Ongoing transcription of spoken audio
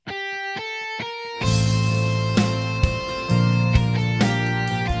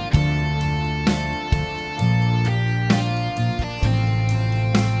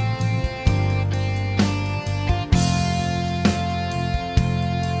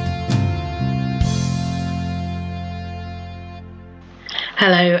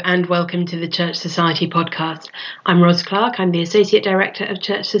Hello and welcome to the Church Society podcast. I'm Ros Clark, I'm the Associate Director of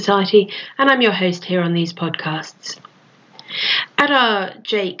Church Society, and I'm your host here on these podcasts. At our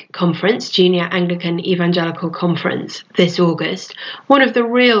JAEC conference, Junior Anglican Evangelical Conference, this August, one of the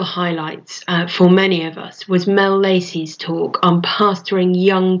real highlights for many of us was Mel Lacey's talk on pastoring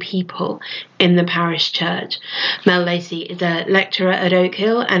young people in the parish church. Mel Lacey is a lecturer at Oak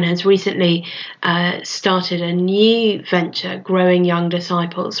Hill and has recently started a new venture, Growing Young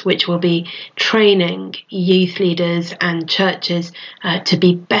Disciples, which will be training youth leaders and churches to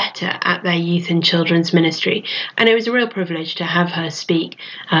be better at their youth and children's ministry. And it was a real privilege to have her speak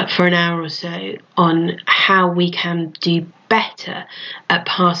for an hour or so on how we can do better at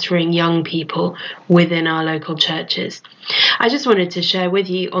pastoring young people within our local churches. I just wanted to share with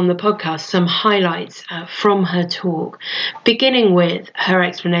you on the podcast some highlights from her talk, beginning with her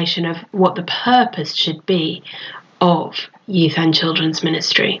explanation of what the purpose should be of youth and children's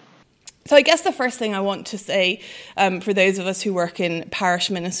ministry. So I guess the first thing I want to say for those of us who work in parish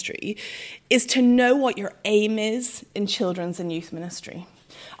ministry is to know what your aim is in children's and youth ministry.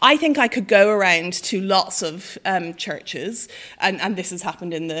 I think I could go around to lots of churches, and this has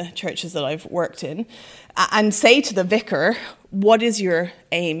happened in the churches that I've worked in, and say to the vicar, what is your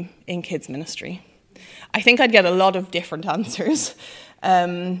aim in kids ministry? I think I'd get a lot of different answers,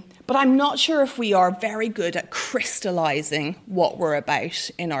 but I'm not sure if we are very good at crystallising what we're about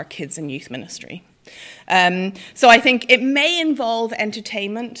in our kids and youth ministry. So I think it may involve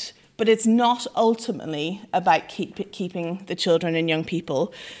entertainment, but it's not ultimately about keeping the children and young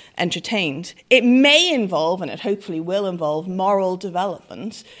people entertained. It may involve, and it hopefully will involve, moral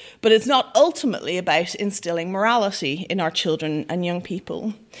development, but it's not ultimately about instilling morality in our children and young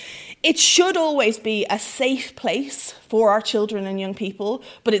people. It should always be a safe place for our children and young people,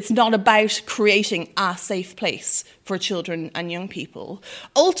 but it's not about creating a safe place for children and young people.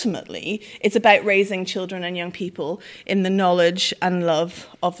 Ultimately, it's about raising children and young people in the knowledge and love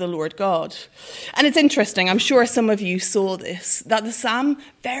of the Lord God. And it's interesting, I'm sure some of you saw this, that the Psalm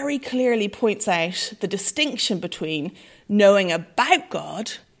very clearly points out the distinction between knowing about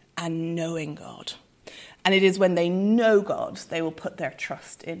God and knowing God. And it is when they know God, they will put their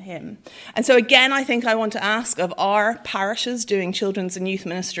trust in him. And so again, I think I want to ask of our parishes doing children's and youth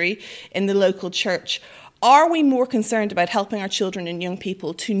ministry in the local church, are we more concerned about helping our children and young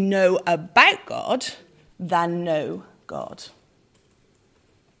people to know about God than know God?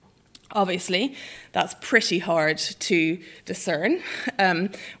 Obviously, that's pretty hard to discern,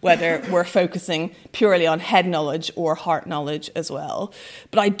 whether we're focusing purely on head knowledge or heart knowledge as well.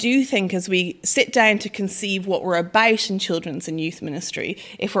 But I do think as we sit down to conceive what we're about in children's and youth ministry,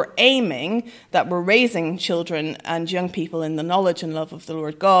 if we're aiming that we're raising children and young people in the knowledge and love of the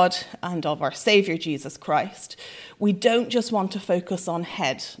Lord God and of our Saviour Jesus Christ, we don't just want to focus on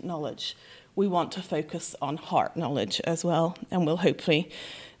head knowledge. We want to focus on heart knowledge as well, and we'll hopefully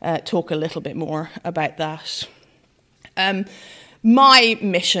talk a little bit more about that. My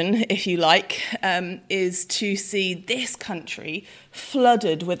mission, if you like, is to see this country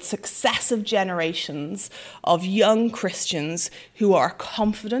flooded with successive generations of young Christians who are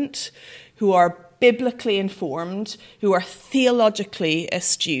confident, who are biblically informed, who are theologically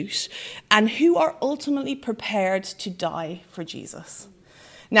astute, and who are ultimately prepared to die for Jesus.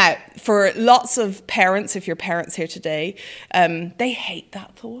 Now, for lots of parents, if you're parents here today, they hate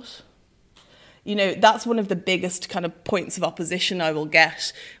that thought. You know, that's one of the biggest kind of points of opposition I will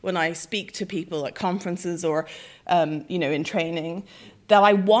get when I speak to people at conferences or, in training, that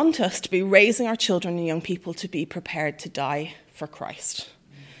I want us to be raising our children and young people to be prepared to die for Christ.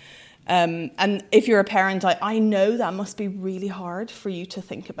 And if you're a parent, I know that must be really hard for you to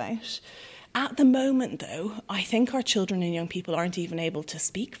think about. At the moment, though, I think our children and young people aren't even able to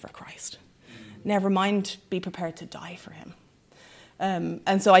speak for Christ. Never mind be prepared to die for him.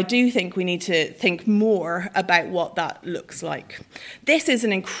 And so I do think we need to think more about what that looks like. This is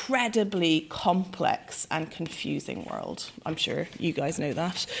an incredibly complex and confusing world. I'm sure you guys know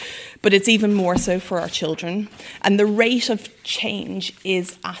that. But it's even more so for our children. And the rate of change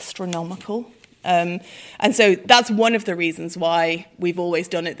is astronomical. And so that's one of the reasons why we've always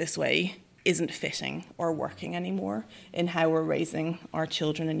done it this way isn't fitting or working anymore in how we're raising our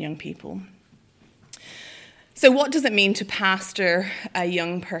children and young people. So what does it mean to pastor a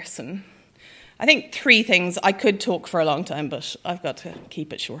young person? I think three things. I could talk for a long time, but I've got to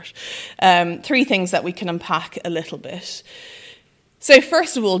keep it short. Three things that we can unpack a little bit. So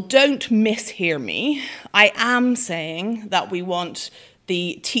first of all, don't mishear me. I am saying that we want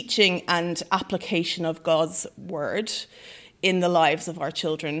the teaching and application of God's word in the lives of our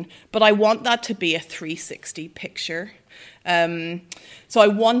children, but I want that to be a 360 picture. So I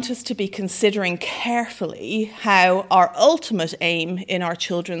want us to be considering carefully how our ultimate aim in our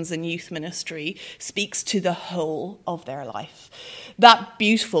children's and youth ministry speaks to the whole of their life. That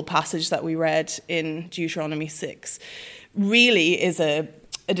beautiful passage that we read in Deuteronomy 6 really is a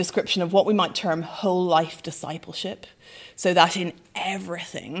description of what we might term whole life discipleship, so that in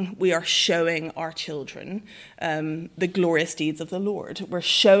everything we are showing our children the glorious deeds of the Lord. We're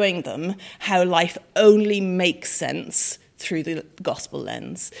showing them how life only makes sense through the gospel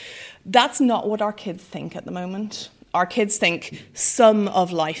lens. That's not what our kids think at the moment. Our kids think some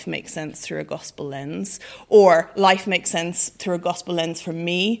of life makes sense through a gospel lens, or life makes sense through a gospel lens for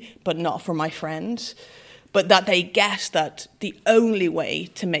me, but not for my friend. But that they get that the only way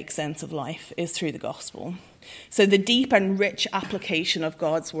to make sense of life is through the gospel. So the deep and rich application of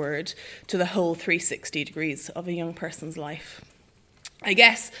God's word to the whole 360 degrees of a young person's life. I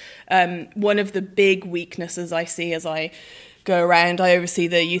guess one of the big weaknesses I see as I go around, I oversee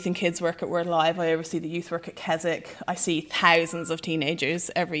the youth and kids work at Word Live, I oversee the youth work at Keswick, I see thousands of teenagers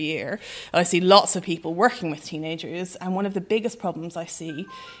every year, I see lots of people working with teenagers, and one of the biggest problems I see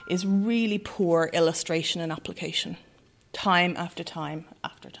is really poor illustration and application, time after time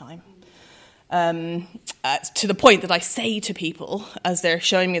after time. To the point that I say to people, as they're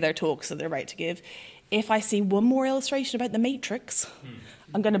showing me their talks that they're about to give, if I see one more illustration about the Matrix,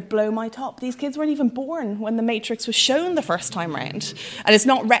 I'm going to blow my top. These kids weren't even born when the Matrix was shown the first time round. And it's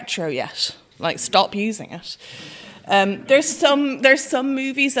not retro yet. Like, stop using it. There's some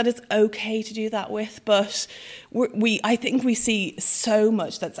movies that it's okay to do that with, but I think we see so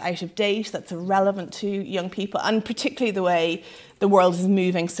much that's out of date, that's irrelevant to young people, and particularly the way the world is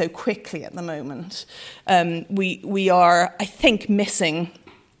moving so quickly at the moment. We are, I think, missing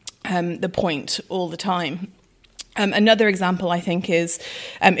the point all the time. Another example, I think, is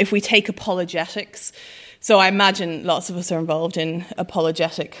if we take apologetics. So I imagine lots of us are involved in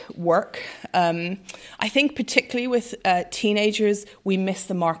apologetic work. I think particularly with teenagers, we miss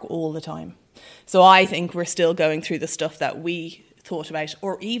the mark all the time. So I think we're still going through the stuff that we thought about,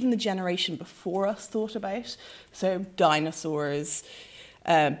 or even the generation before us thought about. So dinosaurs,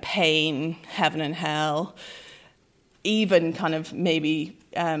 pain, heaven and hell, even kind of maybe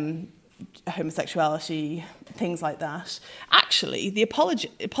homosexuality, things like that. Actually, the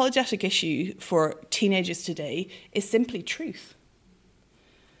apologetic issue for teenagers today is simply truth.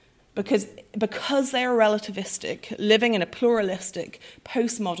 Because they're relativistic, living in a pluralistic,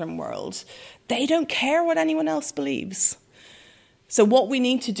 postmodern world, they don't care what anyone else believes. So what we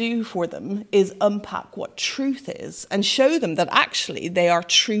need to do for them is unpack what truth is and show them that actually they are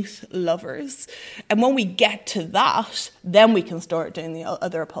truth lovers. And when we get to that, then we can start doing the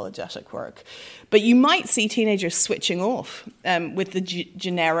other apologetic work. But you might see teenagers switching off with the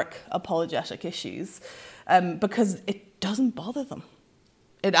generic apologetic issues because it doesn't bother them.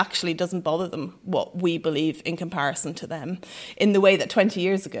 It actually doesn't bother them what we believe in comparison to them, in the way that 20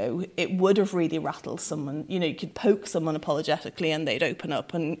 years ago, it would have really rattled someone. You know, you could poke someone apologetically and they'd open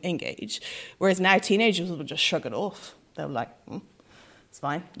up and engage. Whereas now teenagers will just shrug it off. They're like, it's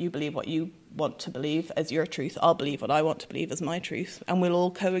fine. You believe what you want to believe as your truth. I'll believe what I want to believe as my truth. And we'll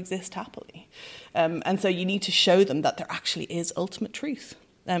all coexist happily. And so you need to show them that there actually is ultimate truth.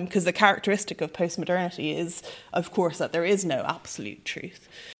 Because the characteristic of postmodernity is, of course, that there is no absolute truth.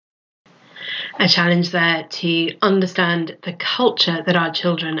 A challenge there to understand the culture that our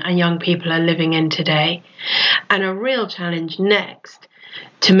children and young people are living in today. And a real challenge next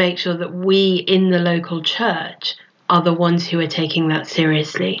to make sure that we in the local church are the ones who are taking that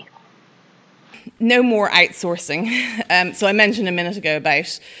seriously. No more outsourcing. So I mentioned a minute ago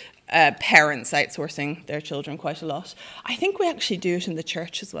about parents outsourcing their children quite a lot. I think we actually do it in the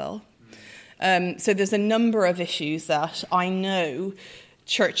church as well. So there's a number of issues that I know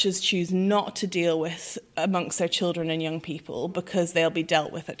churches choose not to deal with amongst their children and young people because they'll be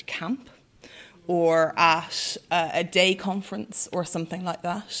dealt with at camp or at a day conference or something like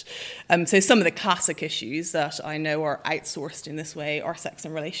that. So some of the classic issues that I know are outsourced in this way are sex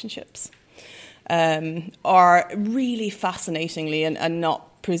and relationships. Are really fascinatingly, and not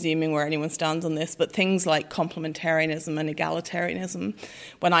presuming where anyone stands on this, but things like complementarianism and egalitarianism,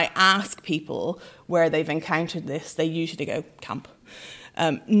 when I ask people where they've encountered this, they usually go, camp.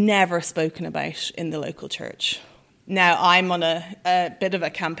 Never spoken about in the local church. Now, I'm on a bit of a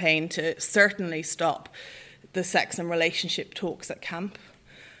campaign to certainly stop the sex and relationship talks at camp.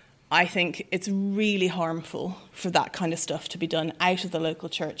 I think it's really harmful for that kind of stuff to be done out of the local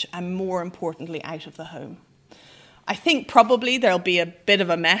church and, more importantly, out of the home. I think probably there'll be a bit of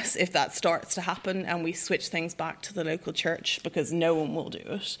a mess if that starts to happen and we switch things back to the local church because no one will do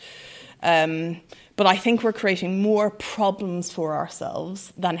it. But I think we're creating more problems for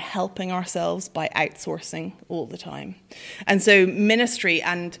ourselves than helping ourselves by outsourcing all the time. And so ministry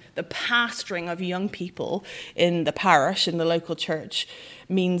and the pastoring of young people in the parish, in the local church,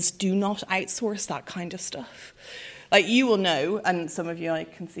 means do not outsource that kind of stuff. Like you will know, and some of you I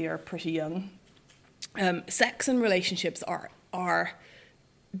can see are pretty young, sex and relationships are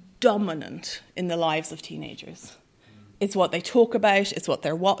dominant in the lives of teenagers. It's what they talk about, it's what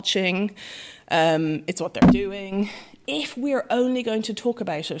they're watching, it's what they're doing. If we're only going to talk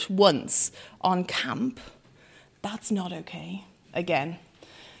about it once on camp, that's not okay. Again,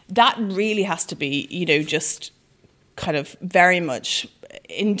 that really has to be, just kind of very much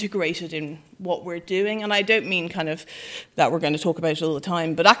integrated in what we're doing. And I don't mean kind of that we're going to talk about it all the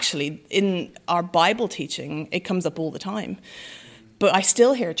time, but actually in our Bible teaching, it comes up all the time. But I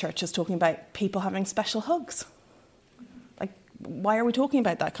still hear churches talking about people having special hugs. Like, why are we talking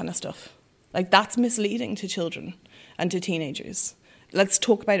about that kind of stuff? Like, that's misleading to children and to teenagers. Let's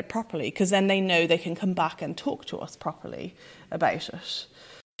talk about it properly, because then they know they can come back and talk to us properly about it.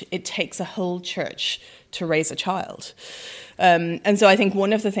 It takes a whole church to raise a child. And so I think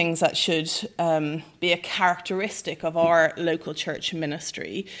one of the things that should be a characteristic of our local church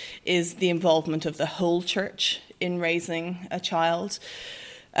ministry is the involvement of the whole church in raising a child.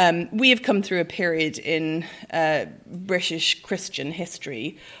 We have come through a period in British Christian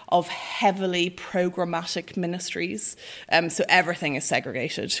history of heavily programmatic ministries. So everything is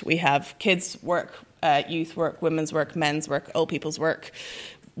segregated. We have kids' work, youth work, women's work, men's work, old people's work,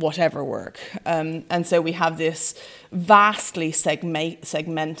 whatever work. And so we have this vastly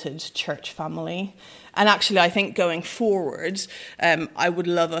segmented church family. And actually, I think going forward, I would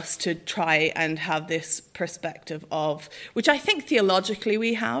love us to try and have this perspective of, which I think theologically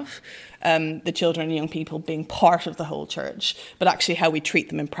we have, the children and young people being part of the whole church, but actually how we treat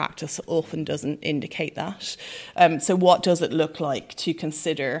them in practice often doesn't indicate that. So what does it look like to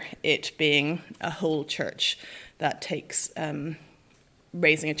consider it being a whole church that takes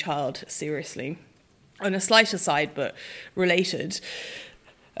raising a child seriously? On a slight aside, but related,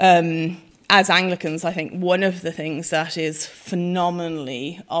 as Anglicans, I think one of the things that is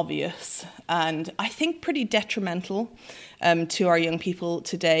phenomenally obvious and I think pretty detrimental to our young people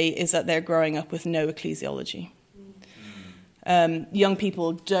today is that they're growing up with no ecclesiology. Young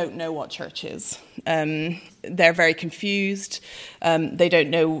people don't know what church is. They're very confused. They don't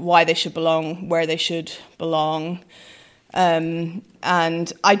know why they should belong, where they should belong.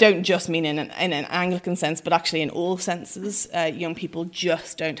 And I don't just mean in an Anglican sense, but actually in all senses, young people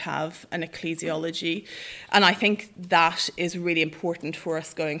just don't have an ecclesiology. And I think that is really important for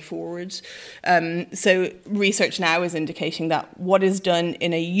us going forward. So research now is indicating that what is done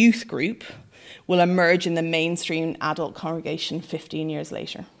in a youth group will emerge in the mainstream adult congregation 15 years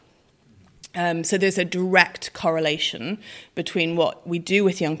later. So there's a direct correlation between what we do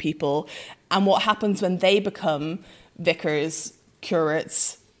with young people and what happens when they become vicars,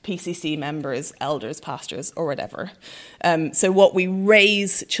 curates, PCC members, elders, pastors, or whatever. So what we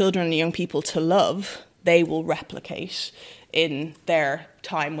raise children and young people to love, they will replicate in their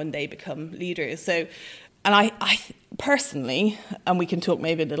time when they become leaders. So, and I personally, and we can talk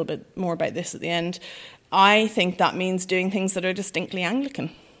maybe a little bit more about this at the end, I think that means doing things that are distinctly Anglican.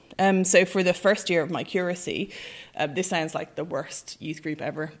 So for the first year of my curacy, this sounds like the worst youth group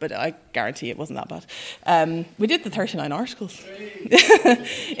ever, but I guarantee it wasn't that bad. We did the 39 articles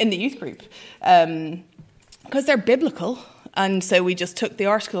in the youth group because they're biblical. And so we just took the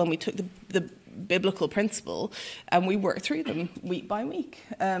article and we took the biblical principle and we worked through them week by week.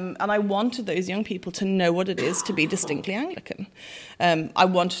 And I wanted those young people to know what it is to be distinctly Anglican. I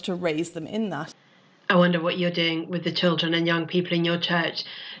wanted to raise them in that. I wonder what you're doing with the children and young people in your church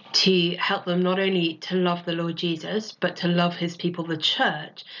to help them not only to love the Lord Jesus, but to love his people, the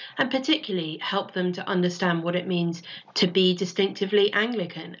church, and particularly help them to understand what it means to be distinctively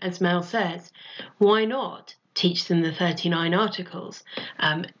Anglican, as Mel says. Why not teach them the 39 articles?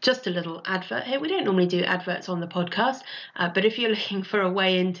 Just a little advert here. We don't normally do adverts on the podcast, but if you're looking for a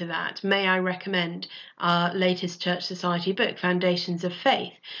way into that, may I recommend our latest Church Society book, Foundations of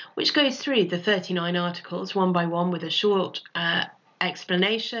Faith, which goes through the 39 articles one by one with a short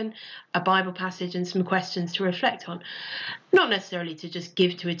explanation, a Bible passage and some questions to reflect on. Not necessarily to just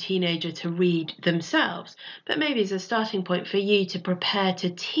give to a teenager to read themselves, but maybe as a starting point for you to prepare to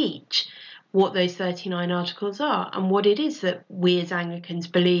teach what those 39 articles are and what it is that we as Anglicans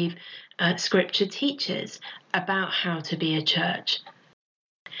believe Scripture teaches about how to be a church.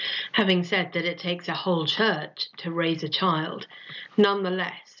 Having said that it takes a whole church to raise a child,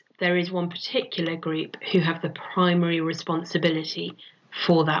 nonetheless, there is one particular group who have the primary responsibility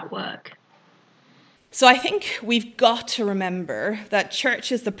for that work? So I think we've got to remember that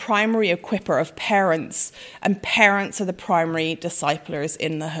church is the primary equipper of parents, and parents are the primary disciplers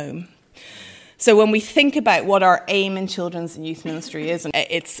in the home. So when we think about what our aim in children's and youth ministry is, and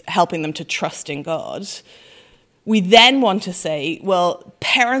it's helping them to trust in God, we then want to say, well,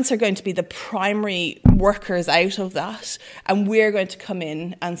 parents are going to be the primary workers out of that, and we're going to come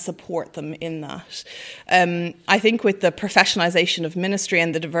in and support them in that. I think with the professionalisation of ministry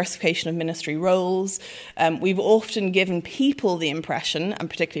and the diversification of ministry roles, we've often given people the impression, and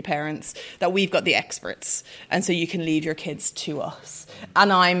particularly parents, that we've got the experts, and so you can leave your kids to us.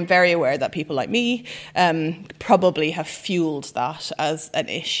 And I'm very aware that people like me probably have fueled that as an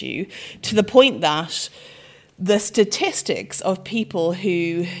issue, to the point that the statistics of people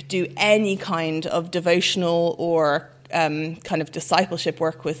who do any kind of devotional or kind of discipleship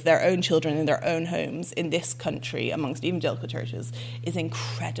work with their own children in their own homes in this country amongst evangelical churches is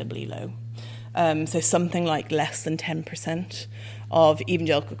incredibly low. So something like less than 10% of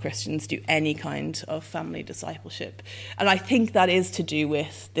evangelical Christians do any kind of family discipleship. And I think that is to do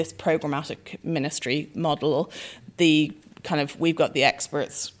with this programmatic ministry model, the kind of we've got the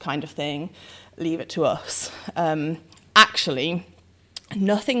experts kind of thing. Leave it to us. Actually,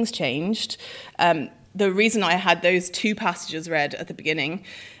 nothing's changed. The reason I had those two passages read at the beginning,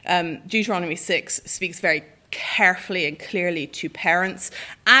 Deuteronomy 6 speaks very carefully and clearly to parents,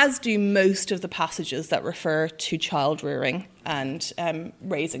 as do most of the passages that refer to child rearing and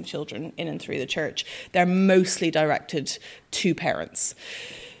raising children in and through the church. They're mostly directed to parents.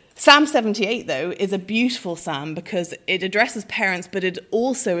 Psalm 78, though, is a beautiful psalm because it addresses parents, but it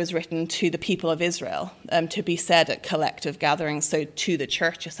also is written to the people of Israel, to be said at collective gatherings, so to the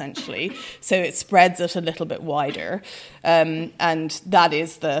church, essentially. So it spreads it a little bit wider, and that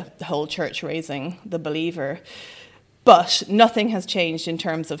is the whole church raising the believer. But nothing has changed in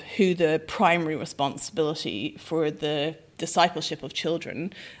terms of who the primary responsibility for the discipleship of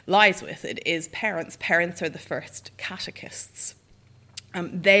children lies with. It is parents. Parents are the first catechists.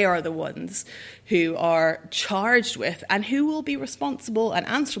 They are the ones who are charged with and who will be responsible and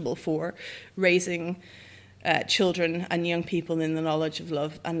answerable for raising children and young people in the knowledge of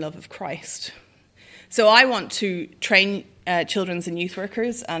love and love of Christ. So I want to train children's and youth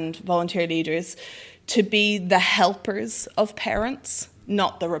workers and volunteer leaders to be the helpers of parents,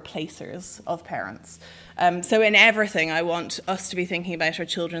 not the replacers of parents. So in everything, I want us to be thinking about our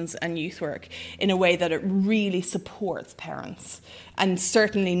children's and youth work in a way that it really supports parents and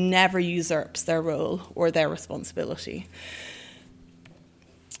certainly never usurps their role or their responsibility.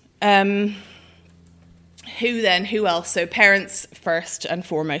 Who else? So parents first and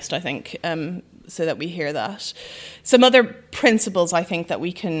foremost, I think, so that we hear that. Some other principles I think that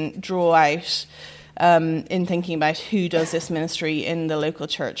we can draw out in thinking about who does this ministry in the local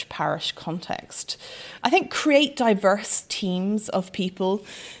church parish context. I think create diverse teams of people.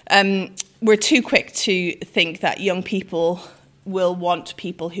 We're too quick to think that young people will want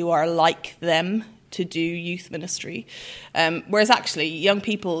people who are like them to do youth ministry, whereas actually young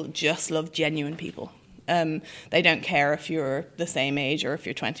people just love genuine people. They don't care if you're the same age or if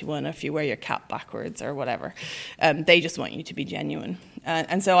you're 21 or if you wear your cap backwards or whatever. They just want you to be genuine.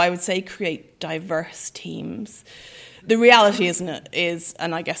 And so I would say create diverse teams. The reality is,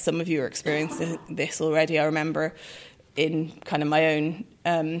 and I guess some of you are experiencing this already, I remember in kind of my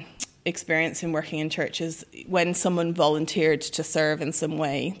own experience in working in churches, when someone volunteered to serve in some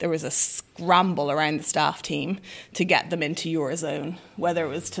way, there was a scramble around the staff team to get them into your zone, whether it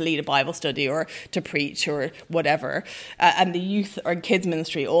was to lead a Bible study or to preach or whatever. And the youth or kids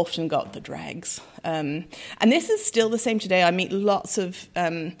ministry often got the dregs. And this is still the same today. I meet lots of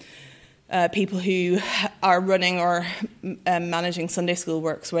people who are running or managing Sunday school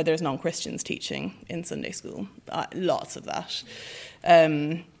works where there's non-Christians teaching in Sunday school. Lots of that.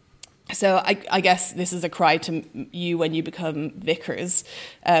 So I guess this is a cry to you when you become vicars.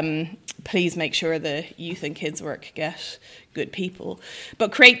 Please make sure the youth and kids work get good people.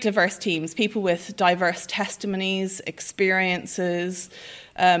 But create diverse teams, people with diverse testimonies, experiences,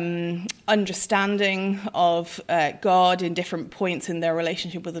 understanding of God in different points in their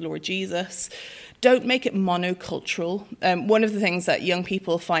relationship with the Lord Jesus. Don't make it monocultural. One of the things that young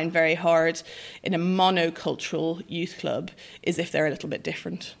people find very hard in a monocultural youth club is if they're a little bit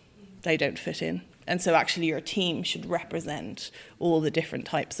different. They don't fit in. And so actually your team should represent all the different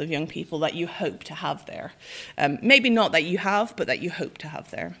types of young people that you hope to have there. Maybe not that you have, but that you hope to have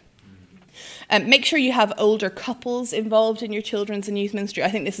there. Make sure you have older couples involved in your children's and youth ministry. I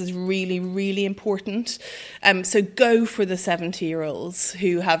think this is really, really important. So go for the 70-year-olds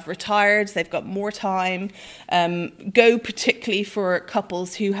who have retired, they've got more time. Go particularly for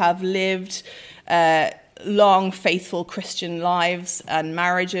couples who have lived long, faithful Christian lives and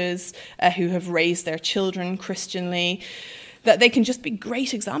marriages, who have raised their children Christianly, that they can just be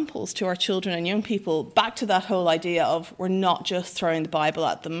great examples to our children and young people. Back to that whole idea of we're not just throwing the Bible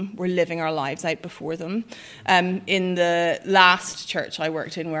at them, we're living our lives out before them. In the last church I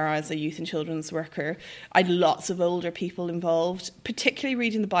worked in, where I was a youth and children's worker, I had lots of older people involved, particularly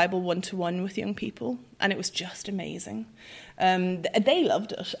reading the Bible one-to-one with young people, and it was just amazing. They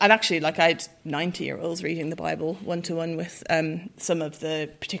loved it. And actually, I had 90-year-olds reading the Bible one-to-one with some of the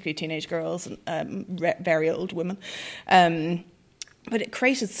particularly teenage girls and very old women. But it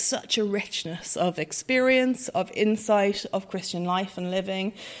created such a richness of experience, of insight, of Christian life and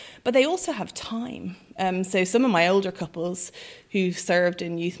living. But they also have time. So some of my older couples who've served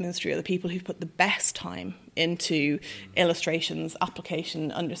in youth ministry are the people who've put the best time into illustrations,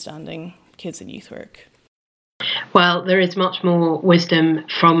 application, understanding kids and youth work. Well, there is much more wisdom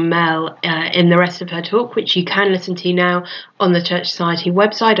from Mel in the rest of her talk, which you can listen to now on the Church Society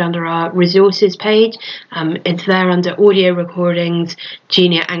website under our resources page. It's there under audio recordings,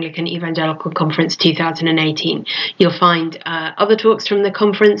 Junior Anglican Evangelical Conference 2018. You'll find other talks from the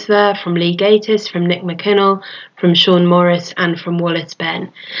conference there, from Lee Gatiss, from Nick McKinnell, from Sean Morris, and from Wallace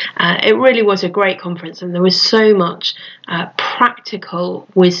Ben. It really was a great conference, and there was so much practical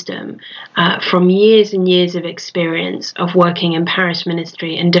wisdom from years and years of experience of working in parish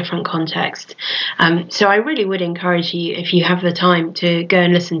ministry in different contexts. So I really would encourage you, if you have the time, to go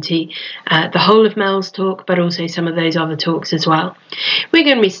and listen to the whole of Mel's talk, but also some of those other talks as well. We're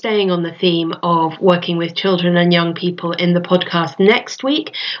going to be staying on the theme of working with children and young people in the podcast next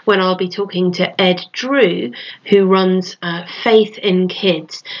week, when I'll be talking to Ed Drew, who runs Faith in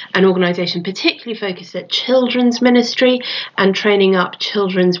Kids, an organisation particularly focused at children's ministry and training up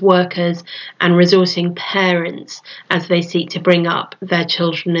children's workers and resourcing parents as they seek to bring up their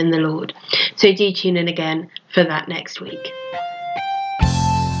children in the Lord. So do tune in again for that next week.